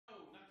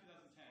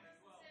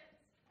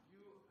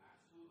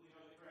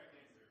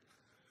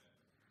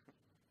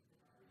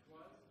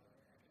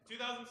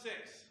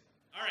2006.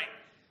 All right.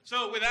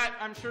 So with that,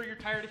 I'm sure you're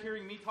tired of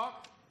hearing me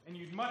talk, and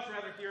you'd much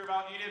rather hear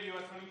about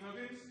AWS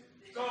Honeytokens.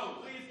 So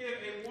please give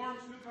a warm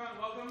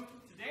SPACECRAB welcome to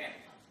Dan.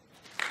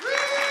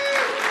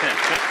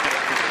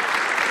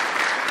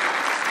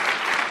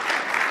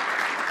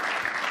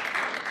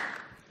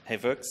 Hey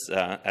folks,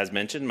 as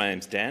mentioned, my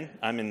name's Dan.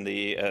 I'm in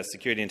the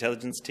security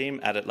intelligence team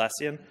at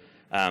Atlassian.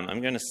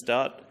 I'm going to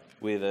start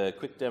with a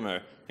quick demo.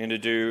 I'm going to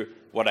do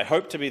what I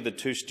hope to be the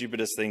two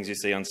stupidest things you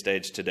see on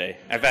stage today.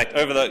 In fact,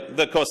 over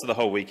the course of the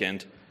whole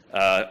weekend,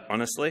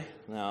 honestly.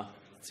 Now,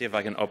 let's see if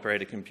I can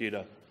operate a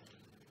computer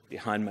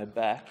behind my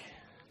back.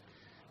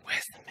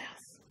 Where's the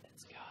mouse?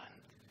 It's gone.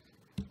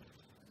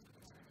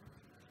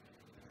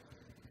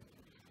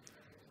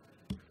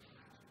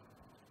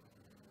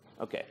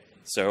 Okay.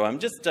 So I'm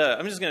just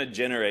going to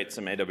generate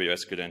some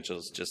AWS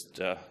credentials just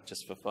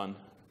for fun.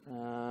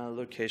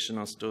 Location,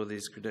 I'll store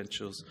these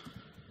credentials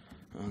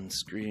on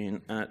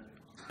screen at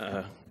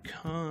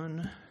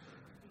con.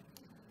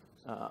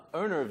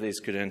 Owner of these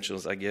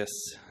credentials, I guess,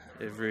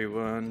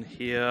 everyone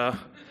here.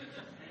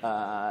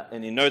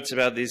 Any notes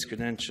about these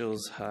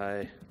credentials?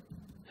 Hi,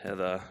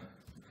 Heather.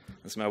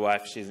 That's my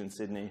wife. She's in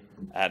Sydney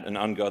at an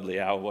ungodly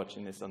hour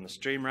watching this on the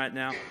stream right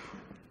now.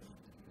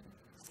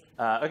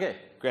 Okay,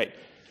 great.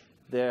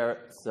 There are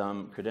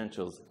some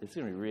credentials. It's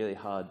going to be really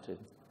hard to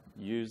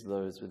use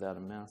those without a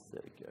mouse.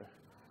 There we go.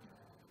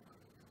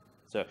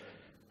 So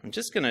I'm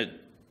just going to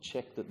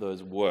check that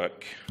those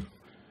work.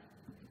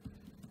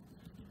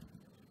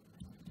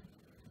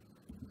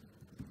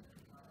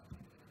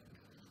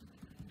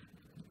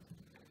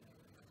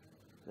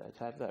 Did I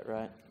type that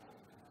right?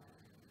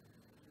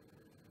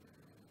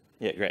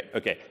 Yeah, great.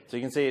 Okay, so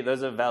you can see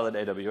those are valid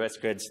AWS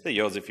creds. They're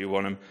yours if you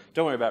want them.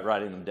 Don't worry about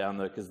writing them down,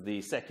 though, because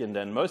the second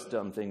and most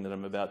dumb thing that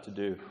I'm about to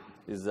do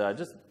is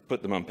just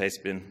put them on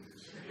Pastebin.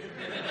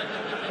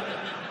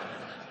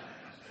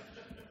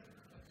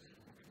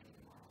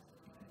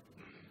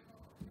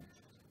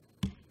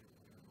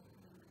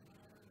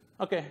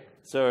 Okay,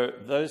 so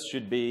those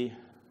should be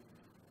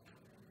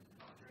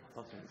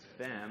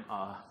spam.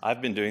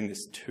 I've been doing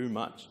this too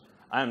much.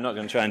 I'm not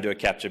going to try and do a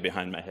capture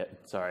behind my head.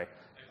 Sorry.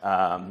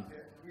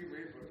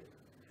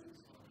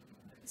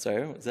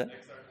 Sorry, what was that?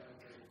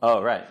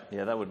 Oh, right.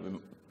 Yeah, that would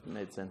have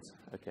made sense.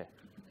 Okay.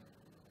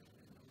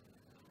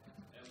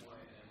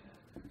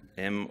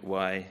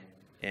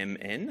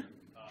 M-Y-M-N?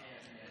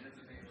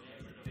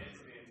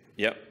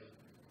 Yep.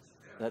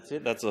 That's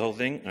it? That's the whole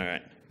thing? All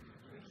right.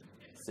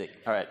 Sick.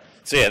 All right.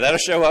 So yeah, that'll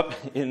show up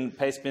in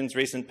Pastebin's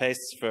recent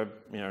pastes for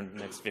the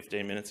next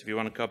 15 minutes. If you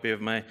want a copy of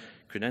my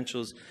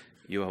credentials,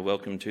 you are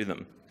welcome to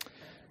them.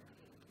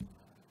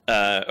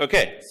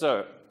 Okay,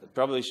 so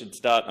probably should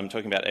start. I'm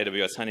talking about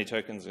AWS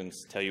Honeytokens and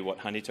tell you what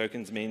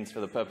Honeytokens means for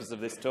the purpose of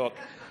this talk.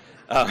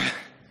 I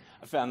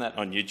found that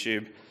on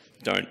YouTube.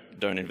 Don't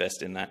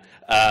invest in that.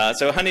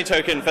 So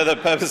Honeytoken, for the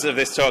purpose of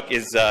this talk,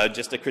 is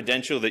just a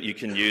credential that you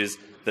can use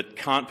that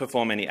can't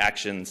perform any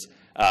actions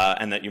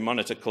and that you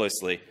monitor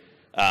closely.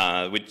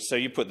 So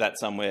you put that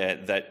somewhere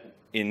that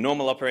in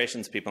normal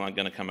operations people aren't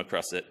going to come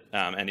across it,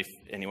 and if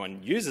anyone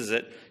uses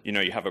it,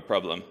 you have a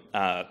problem.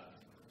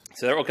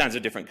 So there are all kinds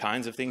of different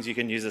kinds of things you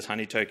can use as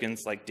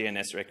Honeytokens, like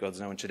DNS records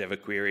no one should ever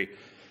query,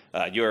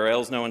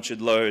 URLs no one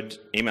should load,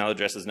 email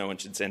addresses no one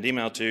should send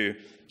email to,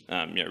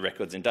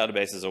 records in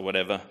databases or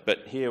whatever.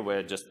 But here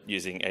we're just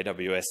using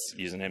AWS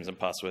usernames and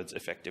passwords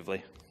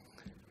effectively.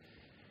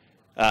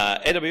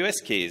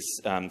 AWS keys.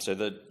 So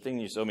the thing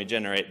you saw me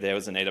generate there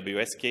was an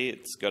AWS key.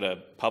 It's got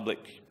a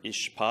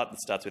public-ish part that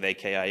starts with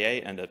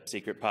AKIA and a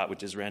secret part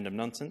which is random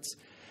nonsense.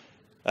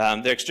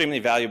 They're extremely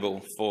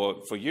valuable for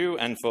you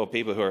and for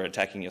people who are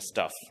attacking your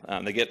stuff.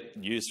 They get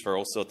used for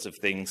all sorts of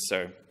things.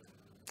 So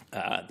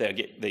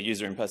they're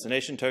user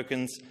impersonation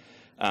tokens.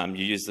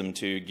 You use them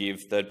to give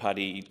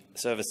third-party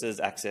services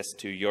access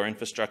to your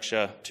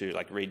infrastructure to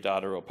read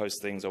data or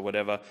post things or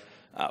whatever.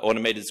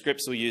 Automated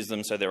scripts will use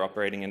them so they're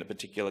operating in a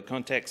particular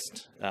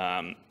context,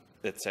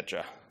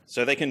 etc.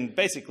 So they can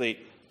basically,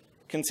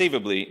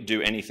 conceivably,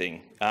 do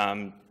anything.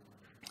 And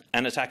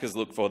attackers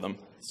look for them.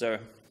 So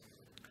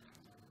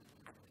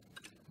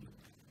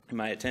in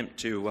my attempt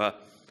to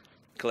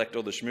collect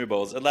all the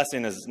shmooballs,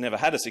 Atlassian has never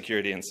had a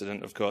security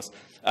incident, of course.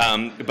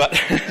 But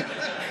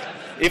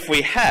if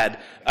we had,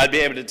 I'd be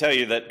able to tell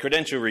you that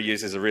credential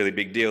reuse is a really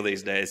big deal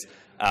these days.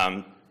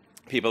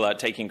 People are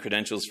taking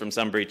credentials from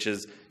some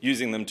breaches,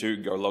 using them to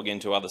go log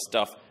into other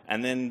stuff,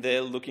 and then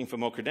they're looking for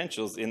more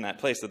credentials in that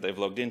place that they've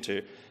logged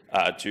into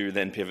to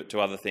then pivot to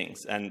other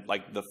things. And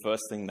the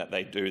first thing that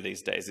they do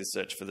these days is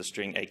search for the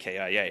string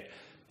AKIA.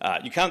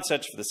 You can't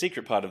search for the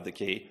secret part of the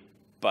key,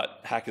 but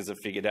hackers have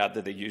figured out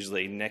that they're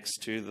usually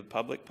next to the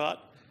public part.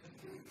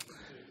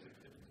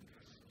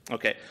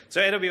 Okay,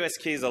 so AWS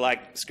keys are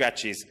like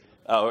scratchies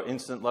or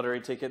instant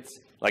lottery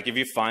tickets. If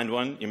you find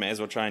one, you may as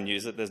well try and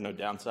use it. There's no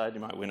downside. You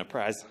might win a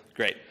prize.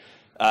 Great.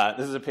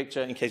 This is a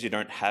picture in case you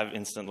don't have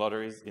instant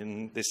lotteries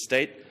in this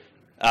state.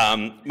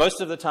 Most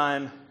of the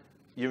time,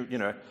 you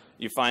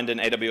find an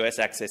AWS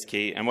access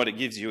key, and what it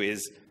gives you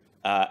is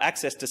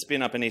access to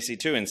spin up an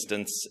EC2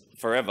 instance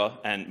forever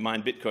and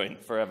mine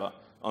Bitcoin forever.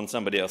 on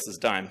somebody else's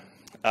dime.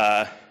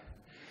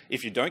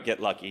 If you don't get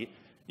lucky,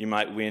 you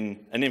might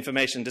win an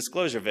information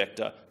disclosure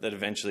vector that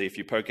eventually, if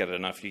you poke at it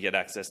enough, you get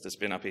access to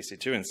spin up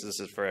EC2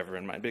 instances forever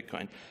in my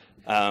Bitcoin.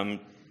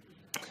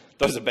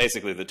 Those are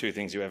basically the two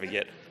things you ever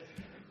get.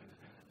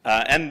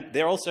 And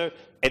they're also,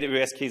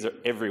 AWS keys are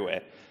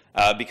everywhere.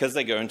 Because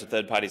they go into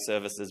third-party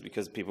services,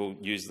 because people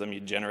use them, you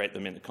generate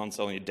them in the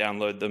console and you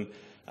download them.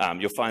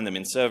 You'll find them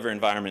in server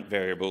environment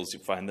variables.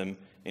 You'll find them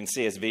in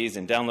CSVs,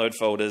 in download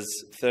folders,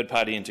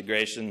 third-party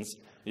integrations.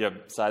 You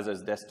have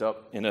Sizo's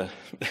desktop in a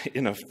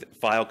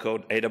file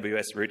called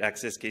AWS root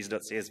access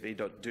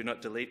keys.csv. Do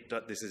not delete.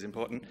 This is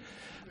important.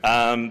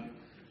 But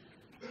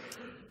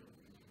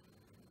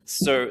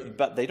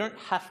they don't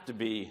have to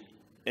be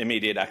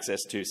immediate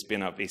access to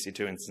spin up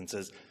EC2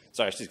 instances.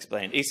 Sorry, I should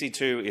explain.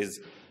 EC2 is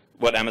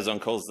what Amazon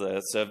calls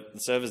the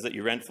servers that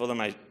you rent for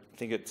them. I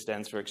think it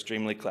stands for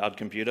Extremely Cloud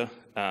Computer.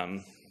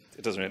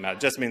 It doesn't really matter.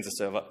 It just means a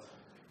server.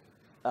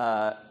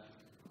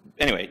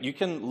 Anyway, you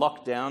can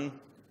lock down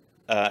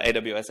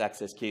AWS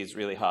access keys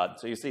really hard.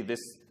 So you see this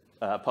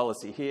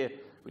policy here,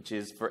 which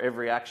is for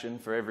every action,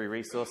 for every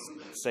resource,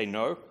 say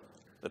no.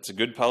 That's a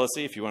good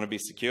policy if you want to be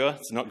secure.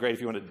 It's not great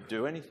if you want to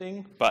do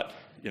anything, but,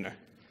 you know.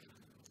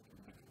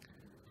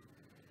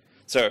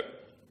 So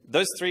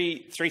those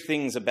three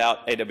things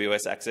about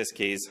AWS access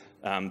keys,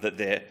 that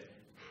they're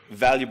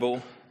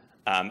valuable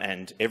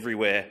and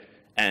everywhere,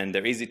 and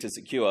they're easy to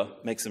secure,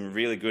 makes them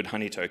really good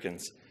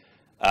Honeytokens.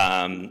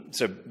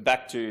 So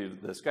back to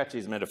the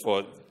scratchies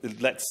metaphor,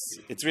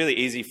 it's really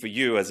easy for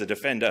you as a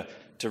defender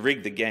to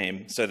rig the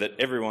game so that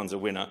everyone's a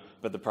winner,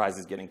 but the prize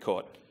is getting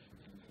caught.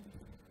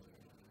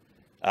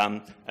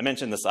 I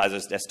mentioned the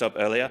Sizo's desktop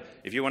earlier.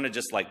 If you want to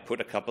just like put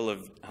a couple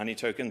of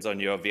Honeytokens on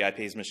your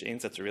VIP's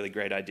machines, that's a really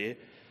great idea.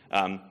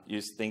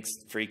 Use Think's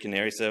free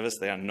canary service.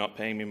 They are not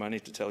paying me money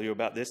to tell you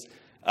about this.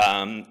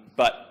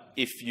 But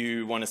if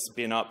you want to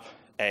spin up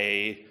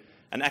an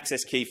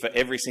access key for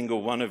every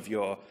single one of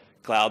your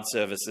cloud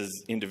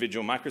services'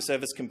 individual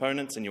microservice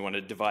components, and you want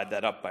to divide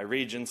that up by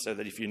region so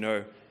that if you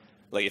know,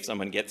 like if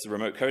someone gets a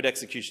remote code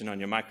execution on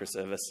your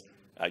microservice,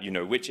 you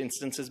know which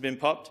instance has been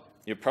popped,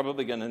 you're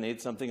probably going to need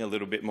something a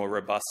little bit more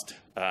robust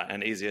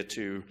and easier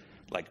to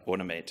like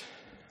automate.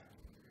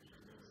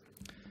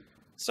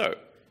 So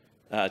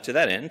to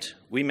that end,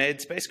 we made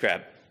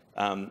SPACECRAB.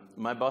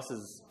 My boss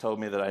has told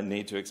me that I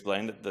need to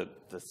explain that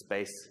the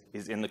space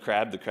is in the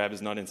crab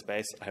is not in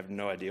space. I have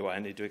no idea why I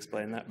need to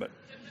explain that, but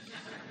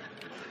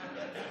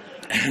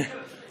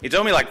he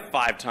told me like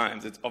 5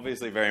 times. It's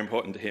obviously very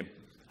important to him.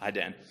 Hi,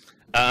 Dan.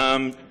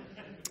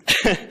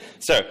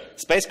 So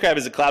SPACECRAB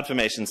is a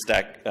CloudFormation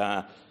stack.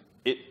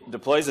 It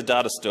deploys a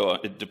data store.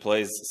 It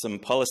deploys some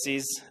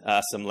policies,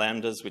 some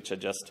lambdas, which are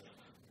just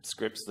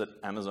scripts that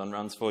Amazon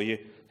runs for you,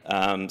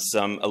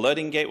 some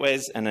alerting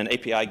gateways, and an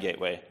API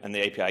gateway. And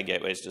the API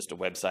gateway is just a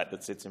website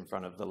that sits in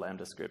front of the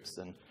lambda scripts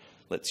and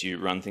lets you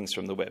run things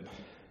from the web.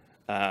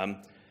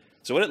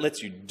 So what it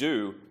lets you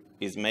do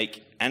is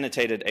make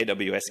annotated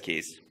AWS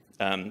keys.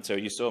 So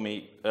you saw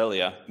me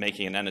earlier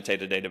making an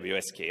annotated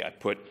AWS key. I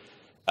put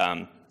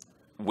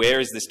where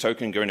is this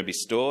token going to be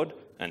stored,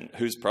 and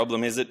whose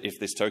problem is it if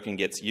this token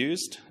gets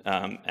used,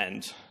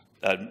 and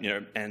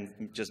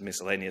just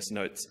miscellaneous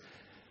notes.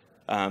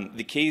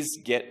 The keys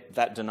get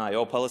that deny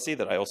all policy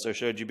that I also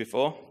showed you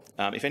before.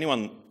 If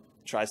anyone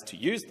tries to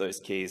use those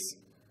keys,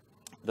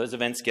 those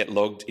events get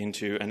logged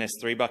into an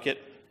S3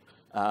 bucket,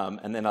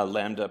 and then our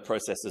Lambda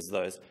processes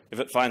those. If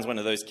it finds one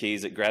of those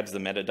keys, it grabs the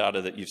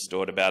metadata that you've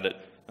stored about it,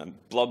 and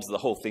blobs the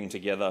whole thing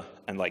together,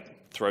 and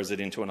like throws it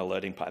into an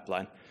alerting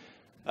pipeline.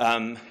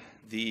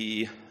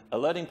 The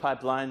alerting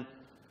pipeline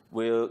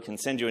can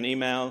send you an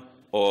email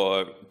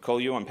or call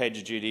you on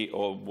PagerDuty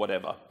or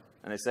whatever.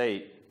 And I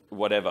say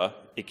whatever,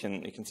 it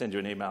can send you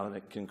an email and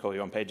it can call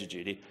you on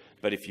PagerDuty.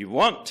 But if you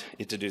want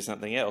it to do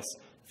something else,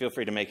 feel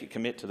free to make it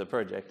commit to the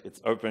project. It's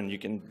open, you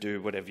can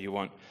do whatever you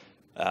want.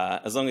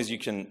 As long as you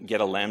can get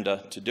a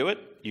Lambda to do it,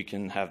 you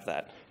can have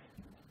that.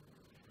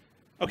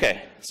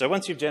 Okay, so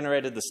once you've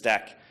generated the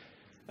stack,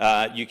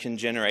 you can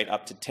generate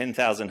up to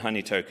 10,000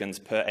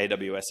 Honeytokens per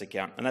AWS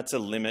account. And that's a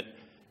limit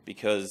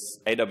because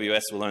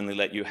AWS will only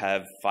let you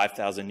have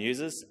 5,000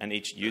 users, and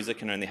each user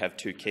can only have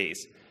 2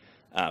 keys.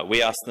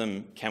 We asked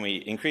them, can we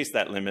increase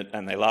that limit?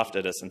 And they laughed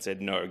at us and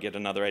said, no, get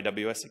another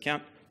AWS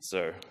account.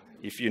 So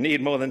if you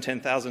need more than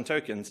 10,000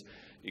 tokens,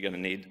 you're going to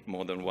need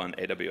more than one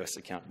AWS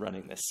account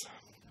running this.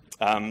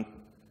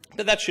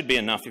 But that should be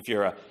enough if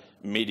you're a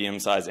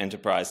medium-sized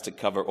enterprise to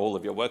cover all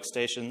of your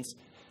workstations,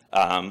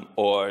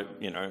 or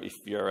if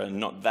you're a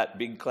not that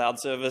big cloud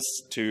service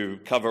to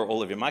cover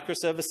all of your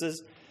microservices.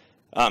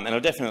 And it'll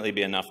definitely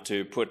be enough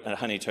to put a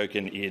honey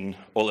token in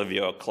all of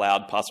your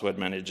cloud password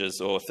managers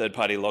or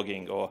third-party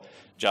logging or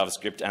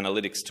JavaScript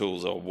analytics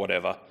tools or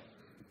whatever.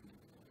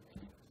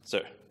 So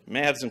you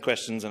may have some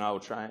questions, and I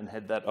will try and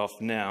head that off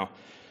now.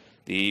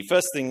 The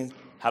first thing,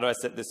 how do I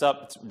set this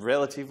up? It's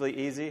relatively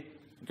easy.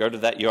 Go to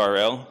that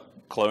URL,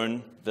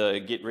 clone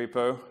the Git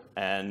repo,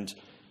 and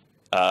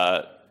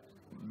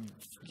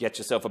get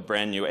yourself a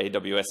brand new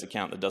AWS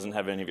account that doesn't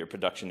have any of your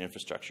production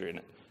infrastructure in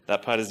it.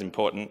 That part is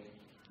important.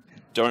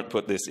 Don't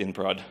put this in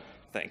prod.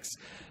 Thanks.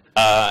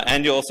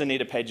 And you also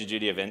need a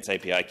PagerDuty events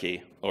API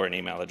key or an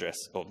email address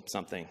or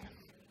something.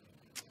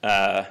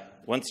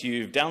 Once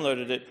you've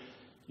downloaded it,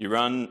 you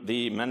run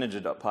the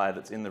manager.py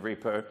that's in the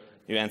repo,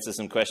 you answer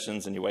some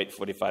questions, and you wait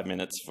 45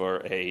 minutes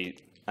for a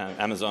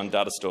Amazon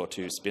data store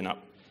to spin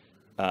up.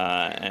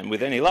 And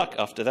with any luck,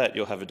 after that,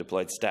 you'll have a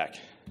deployed stack.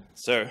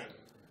 So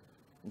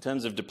in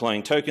terms of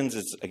deploying tokens,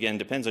 it again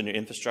depends on your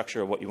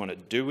infrastructure or what you want to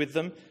do with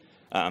them.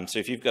 So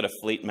if you've got a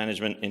fleet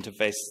management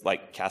interface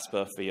like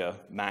Casper for your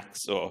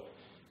Macs or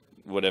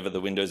whatever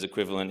the Windows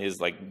equivalent is,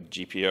 like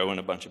GPO and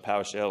a bunch of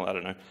PowerShell, I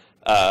don't know,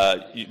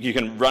 you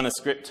can run a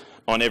script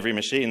on every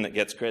machine that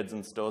gets creds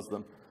and stores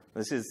them.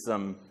 This is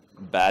some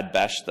bad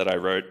bash that I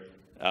wrote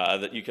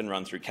that you can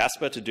run through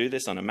Casper to do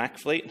this on a Mac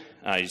fleet.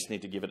 You just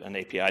need to give it an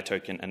API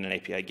token and an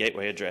API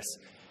gateway address,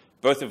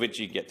 both of which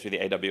you get through the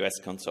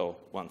AWS console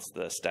once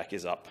the stack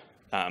is up.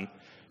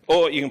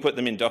 Or you can put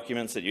them in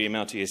documents that you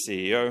email to your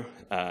CEO.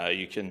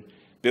 You can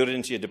build it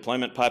into your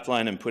deployment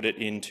pipeline and put it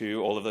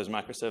into all of those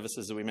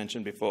microservices that we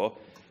mentioned before.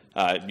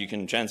 You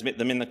can transmit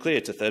them in the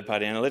clear to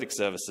third-party analytics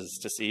services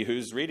to see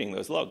who's reading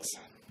those logs.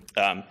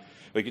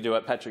 We could do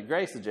what Patrick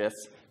Gray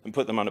suggests and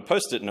put them on a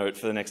Post-it note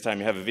for the next time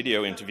you have a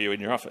video interview in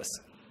your office.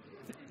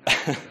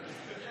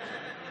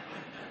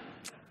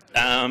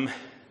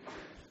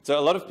 So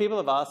a lot of people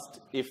have asked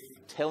if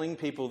telling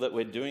people that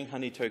we're doing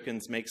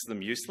Honeytokens makes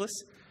them useless,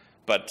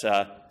 but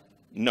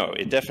no,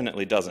 it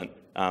definitely doesn't.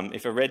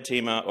 If a red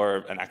teamer or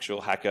an actual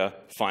hacker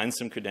finds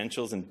some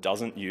credentials and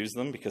doesn't use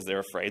them because they're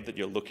afraid that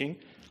you're looking,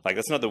 like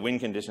that's not the win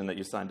condition that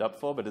you signed up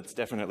for, but it's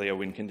definitely a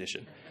win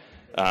condition.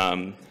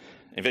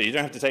 In fact, you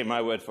don't have to take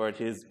my word for it.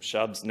 Here's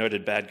Shub's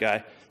noted bad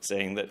guy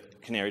saying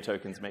that canary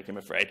tokens make him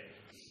afraid.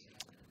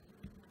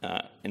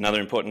 Another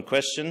important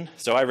question.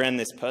 So I ran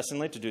this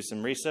personally to do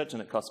some research,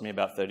 and it cost me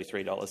about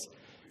 $33.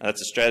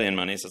 That's Australian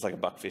money, so it's like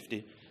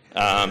 $1.50.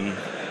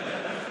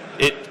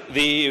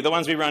 The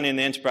ones we run in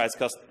the enterprise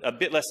cost a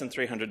bit less than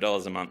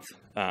 $300 a month.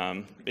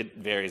 It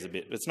varies a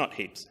bit, but it's not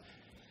heaps.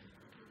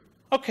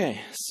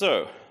 Okay,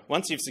 so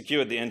once you've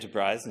secured the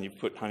enterprise and you've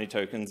put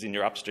Honeytokens in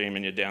your upstream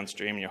and your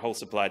downstream and your whole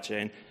supply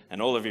chain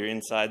and all of your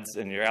insides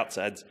and your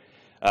outsides,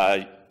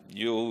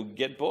 you'll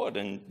get bored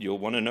and you'll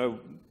want to know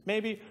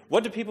maybe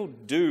what do people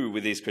do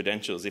with these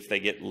credentials if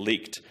they get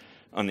leaked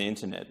on the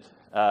internet.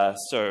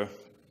 So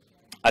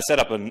I set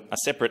up a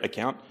separate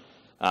account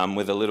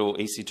with a little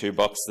EC2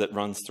 box that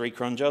runs 3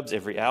 cron jobs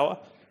every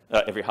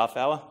half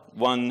hour.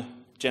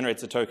 One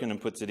generates a token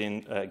and puts it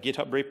in a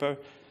GitHub repo.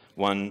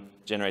 One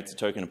generates a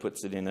token and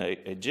puts it in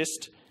a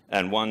gist.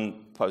 And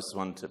one posts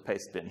one to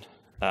Pastebin.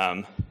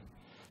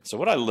 So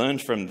what I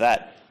learned from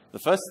that, the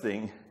first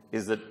thing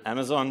is that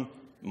Amazon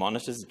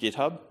monitors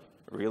GitHub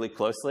really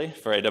closely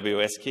for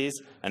AWS keys.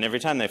 And every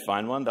time they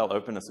find one, they'll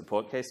open a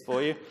support case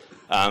for you.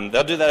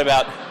 They'll do that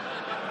about...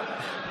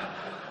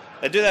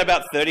 They do that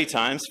about 30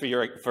 times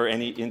for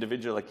any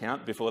individual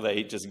account before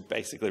they just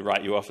basically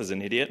write you off as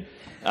an idiot.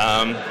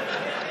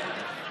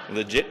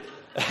 Legit.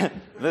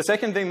 The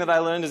second thing that I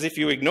learned is if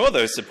you ignore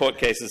those support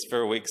cases for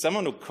a week,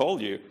 someone will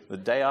call you the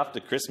day after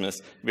Christmas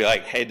and be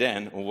like, hey,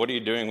 Dan, what are you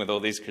doing with all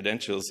these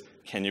credentials?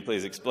 Can you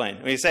please explain?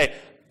 When you say,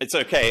 it's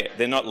okay,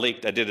 they're not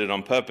leaked, I did it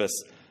on purpose,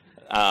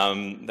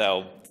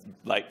 they'll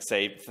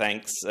say,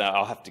 thanks,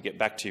 I'll have to get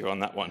back to you on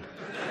that one.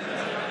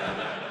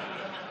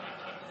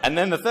 And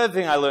then the third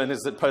thing I learned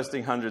is that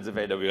posting hundreds of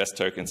AWS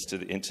tokens to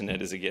the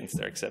internet is against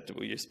their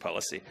acceptable use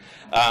policy.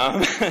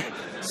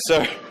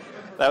 So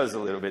that was a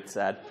little bit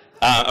sad.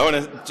 I want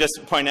to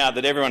just point out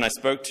that everyone I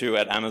spoke to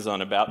at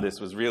Amazon about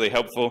this was really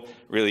helpful,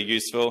 really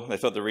useful. They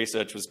thought the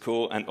research was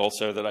cool and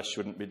also that I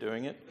shouldn't be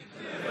doing it.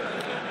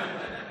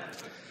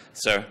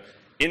 So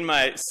in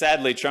my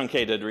sadly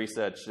truncated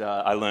research,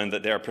 I learned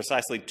that there are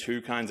precisely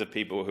 2 kinds of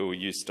people who will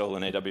use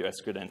stolen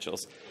AWS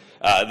credentials.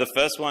 The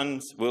first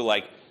ones will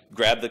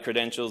grab the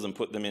credentials and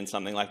put them in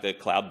something like the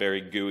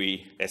Cloudberry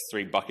GUI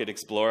S3 bucket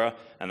explorer,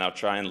 and they'll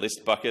try and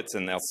list buckets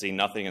and they'll see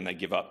nothing and they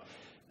give up.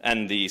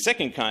 And the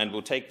second kind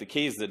will take the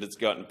keys that it's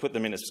got and put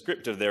them in a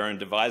script of their own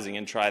devising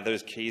and try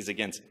those keys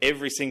against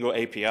every single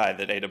API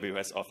that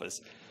AWS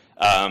offers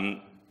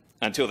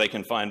until they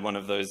can find one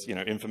of those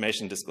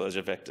information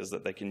disclosure vectors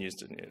that they can use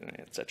to,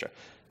 etc.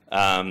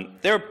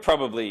 There are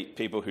probably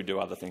people who do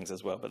other things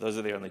as well, but those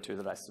are the only 2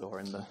 that I saw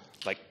in the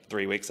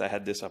 3 weeks I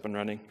had this up and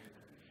running.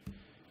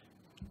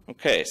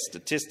 Okay,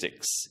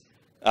 statistics.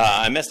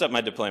 I messed up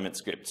my deployment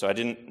script, so I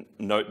didn't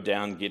note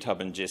down GitHub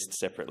and gist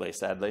separately,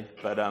 sadly,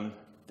 but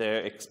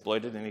they're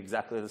exploited in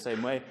exactly the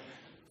same way.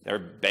 They're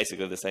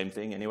basically the same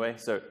thing anyway.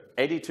 So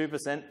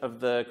 82% of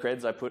the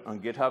creds I put on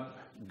GitHub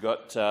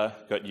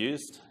got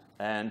used,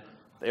 and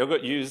they all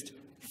got used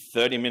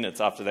 30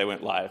 minutes after they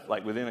went live,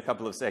 within a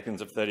couple of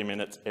seconds of 30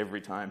 minutes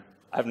every time.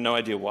 I have no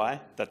idea why.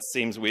 That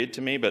seems weird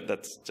to me, but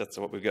that's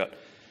what we've got.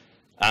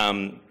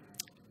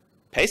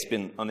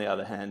 Pastebin, on the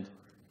other hand,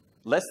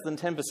 less than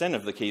 10%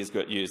 of the keys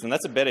got used, and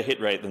that's a better hit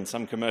rate than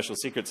some commercial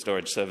secret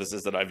storage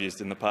services that I've used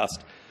in the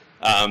past.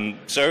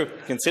 So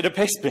consider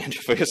Pastebin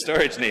for your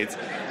storage needs.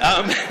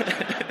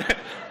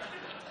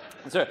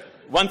 So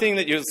one thing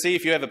that you'll see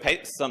if you ever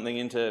paste something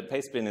into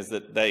Pastebin is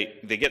that they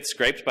get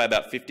scraped by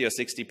about 50 or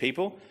 60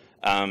 people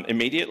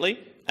immediately,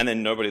 and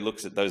then nobody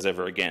looks at those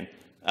ever again.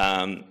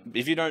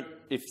 If you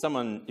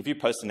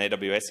post an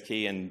AWS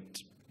key and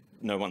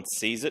no one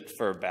sees it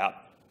for about,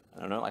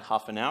 I don't know, like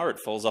half an hour, it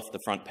falls off the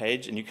front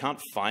page, and you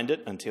can't find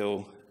it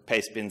until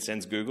Pastebin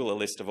sends Google a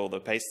list of all the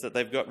pastes that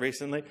they've got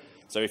recently.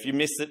 So if you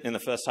miss it in the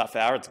first half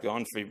hour, it's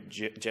gone for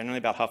generally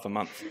about half a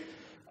month.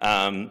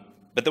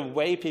 But the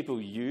way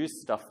people use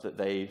stuff that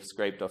they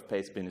scraped off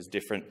Pastebin is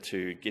different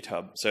to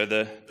GitHub. So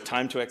the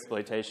time to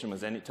exploitation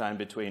was any time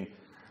between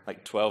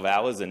like 12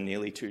 hours and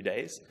nearly 2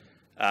 days.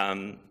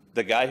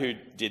 The guy who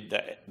did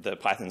the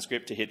Python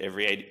script to hit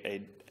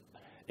every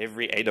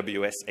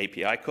AWS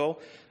API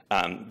call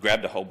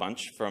grabbed a whole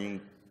bunch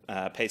from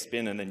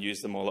Pastebin and then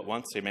used them all at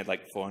once. So he made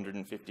like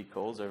 450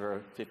 calls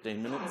over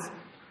 15 minutes.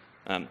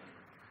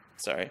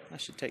 Sorry, I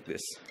should take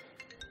this.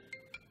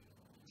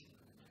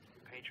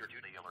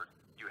 PagerDuty alert.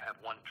 You have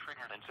one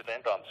triggered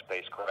incident on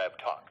SPACECRAB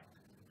talk.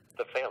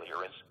 The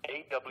failure is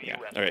AWS. Yeah.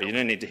 All right, you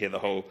don't need to hear the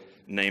whole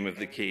name of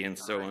the key and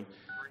so on.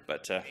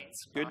 But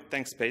it's good.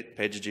 Thanks,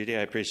 PagerDuty.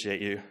 I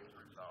appreciate you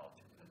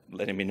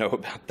letting me know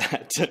about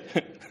that.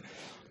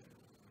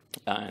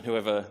 And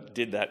whoever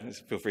did that,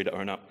 feel free to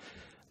own up.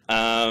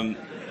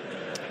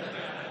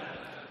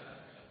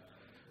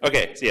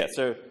 Okay, so yeah,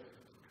 so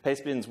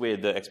Pastebin's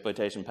weird. The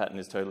exploitation pattern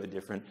is totally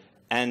different.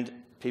 And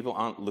people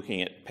aren't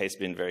looking at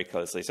Pastebin very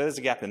closely. So there's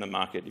a gap in the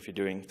market if you're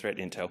doing threat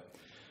intel.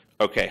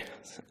 Okay,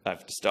 I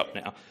have to stop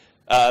now.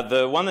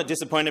 The one that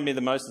disappointed me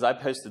the most is I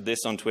posted this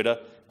on Twitter.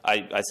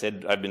 I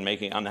said I'd been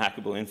making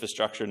unhackable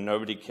infrastructure.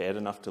 Nobody cared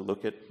enough to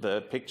look at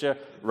the picture.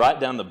 Right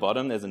down the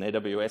bottom, there's an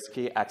AWS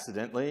key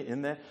accidentally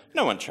in there.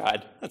 No one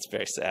tried. That's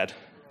very sad.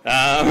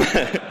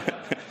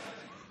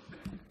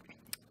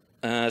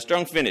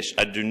 Strong finish.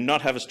 I do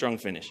not have a strong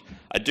finish.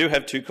 I do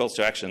have 2 calls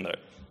to action, though.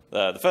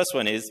 The first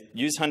one is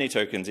use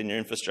Honeytokens in your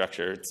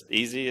infrastructure. It's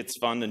easy, it's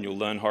fun, and you'll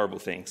learn horrible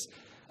things.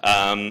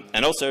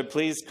 And also,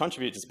 please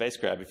contribute to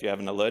SPACECRAB if you have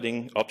an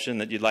alerting option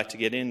that you'd like to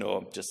get in,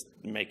 or just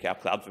make our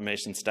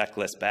CloudFormation stack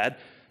less bad.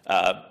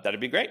 That'd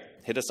be great.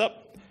 Hit us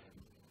up.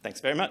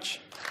 Thanks very much.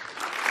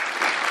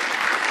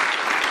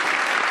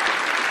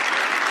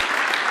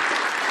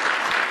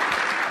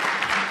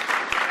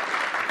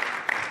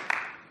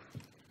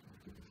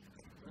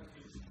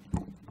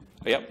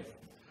 Yep.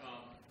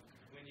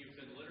 When you've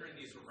been littering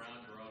these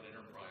around your own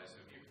enterprise,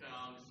 have you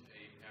found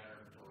a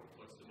pattern for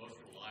what's the most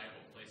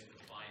reliable place to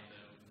find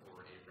them for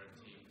a red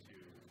team to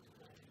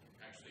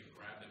actually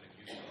grab them and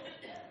use them?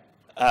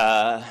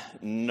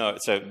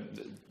 No. So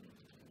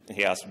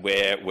he asked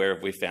where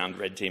have we found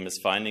red teamers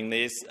finding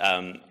these.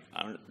 I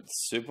don't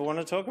super want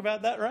to talk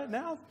about that right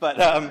now, but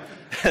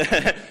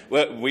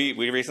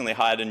we recently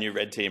hired a new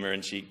red teamer,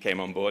 and she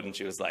came on board and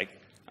she was like,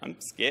 I'm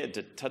scared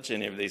to touch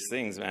any of these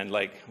things, man.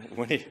 Like,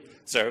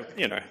 so,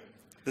 you know,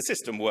 the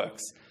system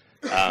works.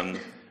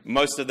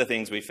 Most of the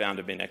things we found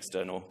have been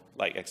external,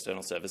 like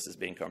external services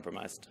being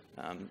compromised.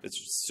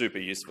 It's super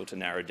useful to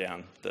narrow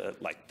down the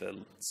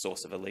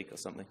source of a leak or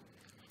something.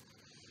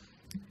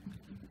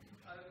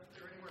 Are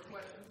there any more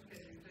questions? Can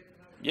you take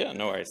them out? Yeah,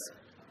 no worries.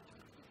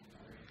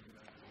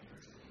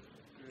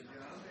 Good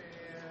job,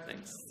 and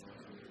Thanks.